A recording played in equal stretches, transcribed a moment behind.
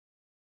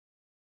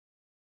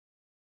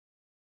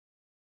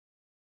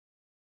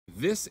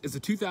This is a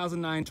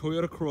 2009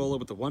 Toyota Corolla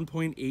with a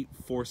 1.8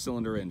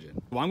 four-cylinder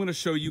engine. Well, I'm going to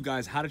show you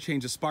guys how to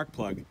change a spark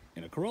plug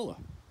in a Corolla.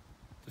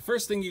 The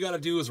first thing you got to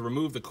do is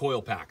remove the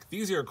coil pack.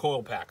 These are your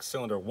coil packs,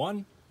 cylinder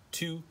 1,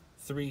 2,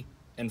 3,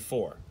 and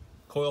 4.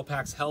 Coil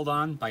pack's held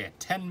on by a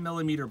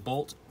 10mm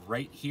bolt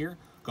right here.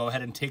 Go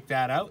ahead and take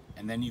that out,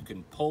 and then you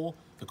can pull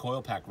the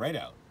coil pack right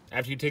out.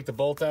 After you take the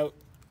bolt out,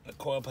 the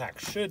coil pack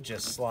should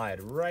just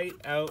slide right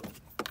out,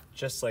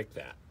 just like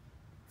that.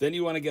 Then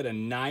you want to get a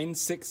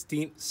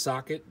 9/16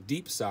 socket,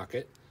 deep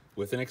socket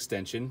with an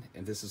extension,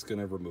 and this is going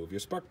to remove your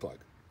spark plug.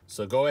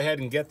 So go ahead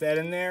and get that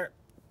in there,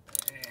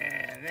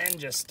 and then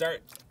just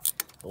start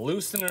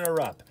loosening her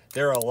up.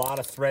 There are a lot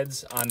of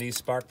threads on these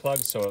spark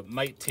plugs, so it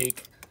might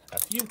take a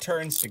few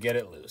turns to get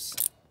it loose.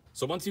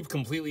 So once you've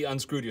completely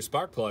unscrewed your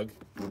spark plug,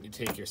 you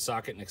take your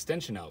socket and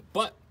extension out.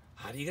 But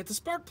how do you get the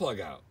spark plug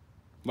out?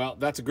 Well,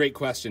 that's a great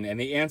question, and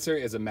the answer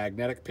is a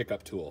magnetic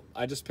pickup tool.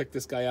 I just picked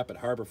this guy up at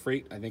Harbor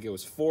Freight. I think it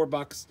was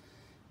 $4.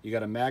 You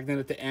got a magnet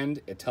at the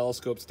end, it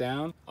telescopes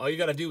down. All you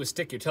gotta do is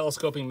stick your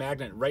telescoping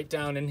magnet right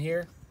down in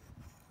here,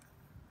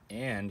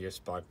 and your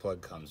spark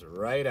plug comes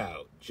right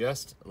out,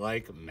 just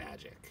like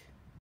magic.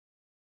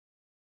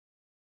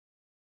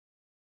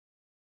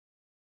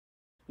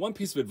 One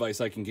piece of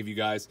advice I can give you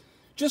guys,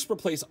 just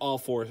replace all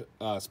 4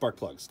 spark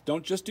plugs.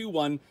 Don't just do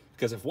one,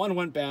 because if one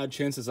went bad,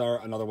 chances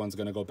are another one's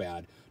gonna go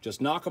bad.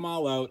 Just knock them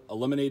all out,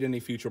 eliminate any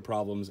future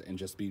problems, and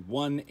just be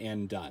one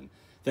and done.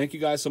 Thank you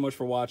guys so much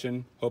for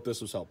watching. Hope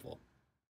this was helpful.